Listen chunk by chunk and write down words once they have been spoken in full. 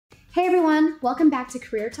Hey everyone, welcome back to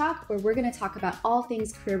Career Talk, where we're going to talk about all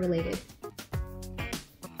things career related.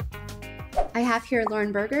 I have here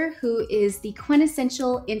Lauren Berger, who is the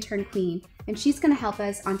quintessential intern queen, and she's going to help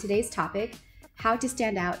us on today's topic, how to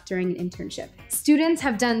stand out during an internship. Students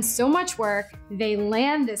have done so much work, they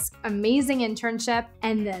land this amazing internship,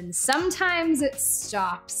 and then sometimes it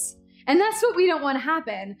stops. And that's what we don't want to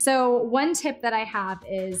happen. So one tip that I have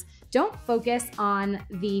is don't focus on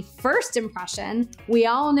the first impression. We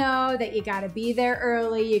all know that you gotta be there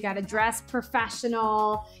early, you gotta dress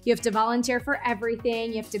professional, you have to volunteer for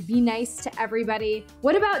everything, you have to be nice to everybody.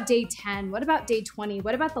 What about day 10? What about day 20?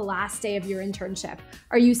 What about the last day of your internship?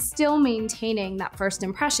 Are you still maintaining that first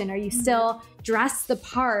impression? Are you still dressed the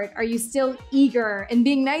part? Are you still eager and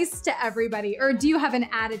being nice to everybody? Or do you have an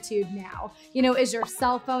attitude now? You know, is your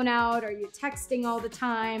cell phone out? Are you texting all the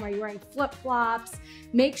time? Are you wearing flip-flops?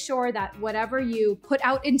 Make sure that whatever you put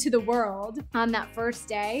out into the world on that first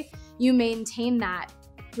day, you maintain that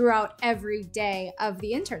throughout every day of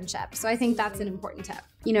the internship. So I think that's an important tip.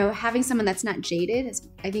 You know, having someone that's not jaded, as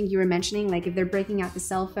I think you were mentioning, like if they're breaking out the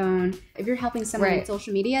cell phone, if you're helping someone with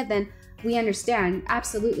social media, then we understand,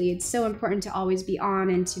 absolutely. It's so important to always be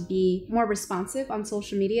on and to be more responsive on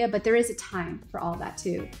social media, but there is a time for all that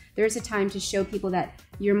too. There is a time to show people that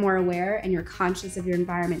you're more aware and you're conscious of your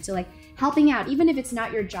environment. So like helping out, even if it's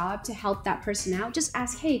not your job to help that person out, just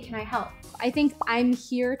ask, hey, can I help? I think I'm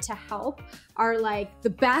here to help are like the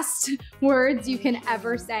best words you can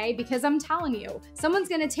ever say, because I'm telling you, someone's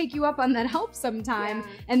gonna take you up on that help sometime,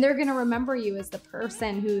 and they're gonna remember you as the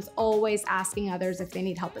person who's always asking others if they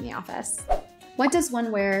need help in the office. What does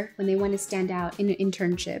one wear when they want to stand out in an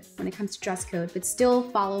internship when it comes to dress code, but still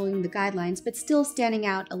following the guidelines, but still standing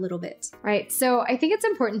out a little bit? Right, so I think it's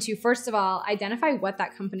important to, first of all, identify what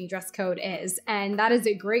that company dress code is. And that is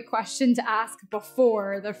a great question to ask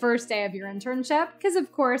before the first day of your internship. Because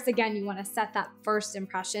of course, again, you want to set that first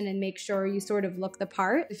impression and make sure you sort of look the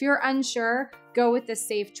part. If you're unsure, go with the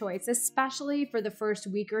safe choice, especially for the first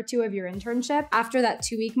week or two of your internship. After that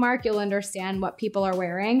 2-week mark, you'll understand what people are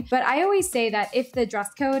wearing. But I always say that if the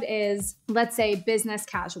dress code is, let's say, business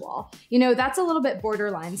casual, you know, that's a little bit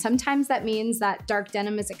borderline. Sometimes that means that dark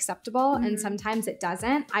denim is acceptable and sometimes it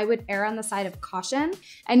doesn't. I would err on the side of caution.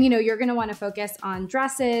 And you know, you're gonna wanna focus on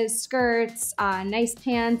dresses, skirts, nice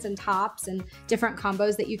pants and tops and different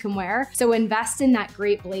combos that you can wear. So invest in that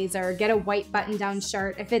great blazer, get a white button-down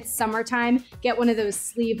shirt. If it's summertime, get one of those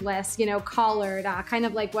sleeveless, you know, collared, kind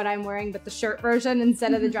of like what I'm wearing, but the shirt version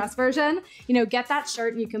instead of the dress version. You know, get that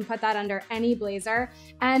shirt and you can put that under any blazer.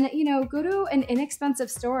 And, you know, go to an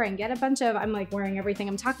inexpensive store and get a bunch of, I'm like wearing everything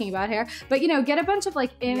I'm talking about here, but you know, get a bunch of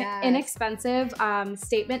like inexpensive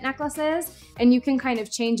statement necklaces and you can kind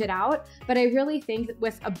of change it out. But I really think that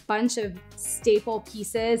with a bunch of staple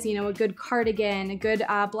pieces, you know, a good cardigan, a good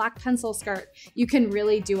black pencil skirt, you can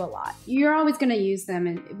really do a lot. You're always gonna use them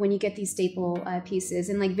and when you get these staple pieces,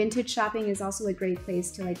 and like vintage shopping is also a great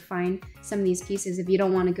place to like find some of these pieces if you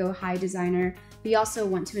don't want to go high designer, but you also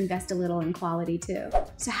want to invest a little in quality too.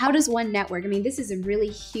 So how does one network? I mean, this is a really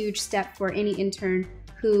huge step for any intern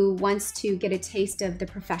who wants to get a taste of the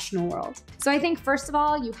professional world. So I think first of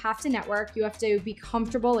all, you have to network. You have to be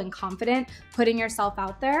comfortable and confident putting yourself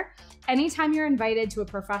out there. Anytime you're invited to a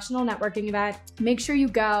professional networking event, make sure you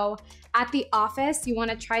go. At the office, you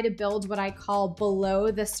want to try to build what I call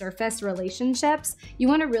below the surface relationships. You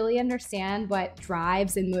want to really understand what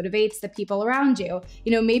drives and motivates the people around you.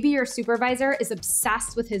 You know, maybe your supervisor is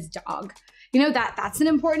obsessed with his dog. You know, that's an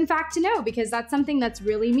important fact to know because that's something that's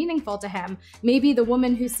really meaningful to him. Maybe the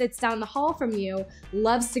woman who sits down the hall from you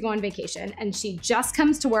loves to go on vacation and she just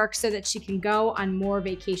comes to work so that she can go on more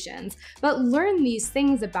vacations. But learn these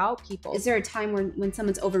things about people. Is there a time when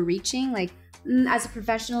someone's overreaching? Like, as a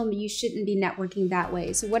professional, you shouldn't be networking that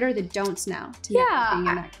way. So what are the don'ts now to networking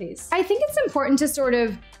in that case? I think it's important to sort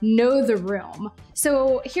of know the room.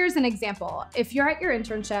 So here's an example. If you're at your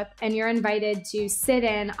internship and you're invited to sit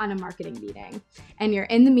in on a marketing meeting and you're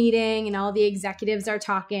in the meeting and all the executives are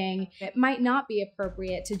talking, it might not be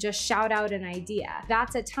appropriate to just shout out an idea.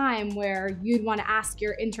 That's a time where you'd want to ask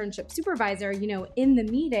your internship supervisor, you know, in the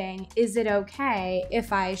meeting, is it okay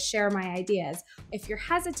if I share my ideas? If you're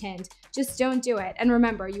hesitant, just don't do it. And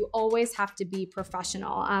remember, you always have to be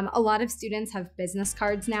professional. A lot of students have business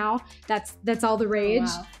cards now. That's all the rage.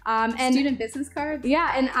 Oh, wow. And student business cards?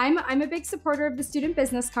 Yeah, and I'm a big supporter of the student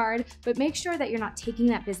business card, but make sure that you're not taking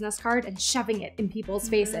that business card and shoving it in people's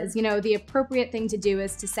faces. You know, the appropriate thing to do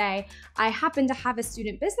is to say, I happen to have a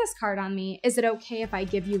student business card on me. Is it okay if I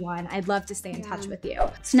give you one? I'd love to stay in touch with you.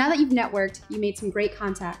 So now that you've networked, you made some great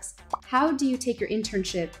contacts, how do you take your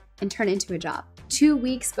internship and turn it into a job? 2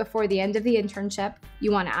 weeks before the end of the internship,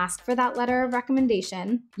 you want to ask for that letter of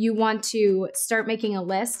recommendation. You want to start making a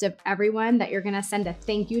list of everyone that you're going to send a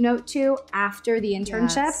thank you note to after the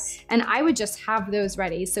internship. Yes. And I would just have those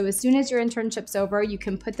ready. So as soon as your internship's over, you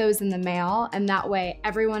can put those in the mail, and that way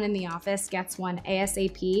everyone in the office gets one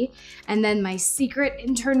ASAP. And then my secret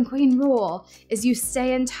intern queen rule is you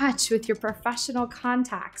stay in touch with your professional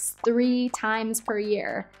contacts 3 times per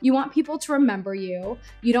year. You want people to remember you.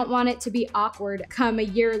 You don't want it to be awkward come a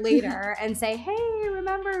year later and say, hey,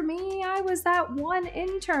 remember me? I was that one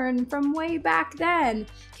intern from way back then.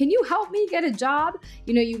 Can you help me get a job?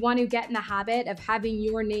 You know, you want to get in the habit of having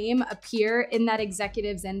your name appear in that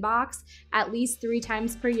executive's inbox at least 3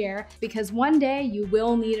 times per year, because one day you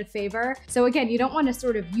will need a favor. So again, you don't want to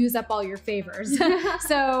sort of use up all your favors.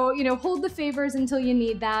 So, you know, hold the favors until you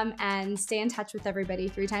need them and stay in touch with everybody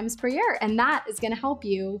 3 times per year. And that is going to help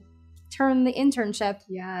you turn the internship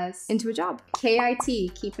into a job.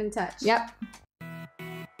 KIT, keep in touch. Yep.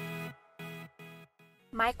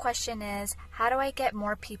 My question is, how do I get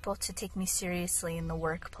more people to take me seriously in the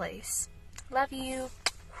workplace? Love you.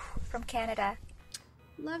 From Canada.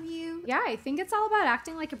 Love you. Yeah, I think it's all about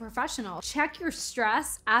acting like a professional. Check your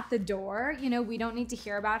stress at the door. You know, we don't need to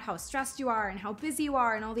hear about how stressed you are and how busy you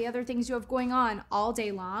are and all the other things you have going on all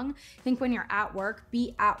day long. I think when you're at work,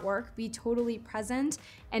 be totally present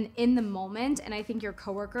and in the moment. And I think your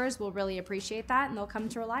coworkers will really appreciate that and they'll come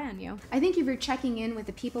to rely on you. I think if you're checking in with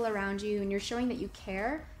the people around you and you're showing that you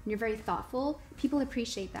care and you're very thoughtful, people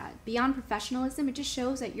appreciate that. Beyond professionalism, it just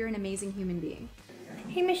shows that you're an amazing human being.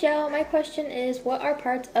 Hey Michelle, my question is, what are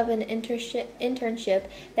parts of an internship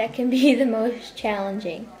that can be the most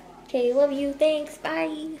challenging? Okay, love you, thanks,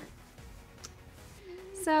 bye.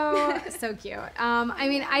 So cute. I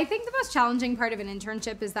mean, I think the most challenging part of an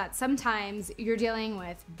internship is that sometimes you're dealing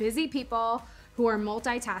with busy people who are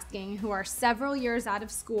multitasking, who are several years out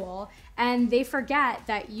of school, and they forget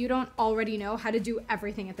that you don't already know how to do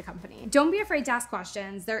everything at the company. Don't be afraid to ask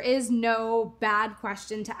questions. There is no bad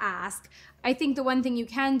question to ask. I think the one thing you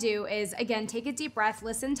can do is, again, take a deep breath,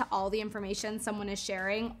 listen to all the information someone is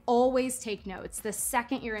sharing, always take notes. The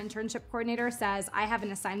second your internship coordinator says, I have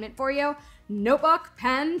an assignment for you, notebook,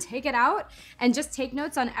 pen, take it out, and just take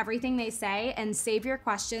notes on everything they say and save your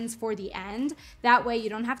questions for the end. That way you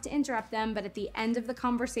don't have to interrupt them, but at the end of the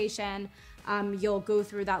conversation, you'll go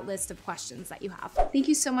through that list of questions that you have. Thank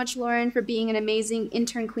you so much, Lauren, for being an amazing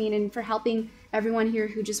intern queen and for helping everyone here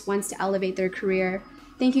who just wants to elevate their career.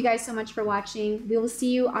 Thank you guys so much for watching. We will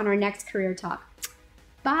see you on our next career talk.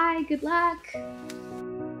 Bye, good luck.